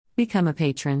Become a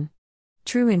patron.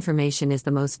 True information is the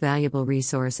most valuable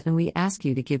resource, and we ask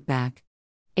you to give back.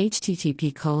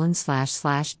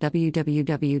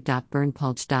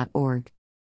 http://www.burnpulch.org.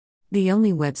 The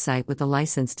only website with a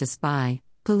license to spy,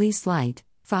 Police Light.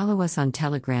 Follow us on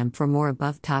Telegram for more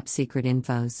above top secret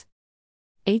infos.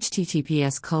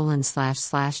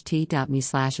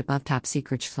 https://t.me/above top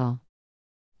secret.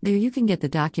 There you can get the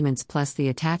documents plus the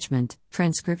attachment,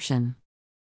 transcription.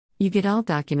 You get all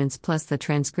documents plus the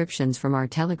transcriptions from our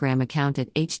Telegram account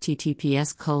at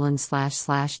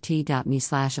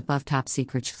https://t.me/above top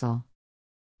secret.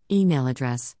 Email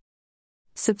address.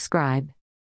 Subscribe.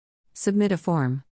 Submit a form.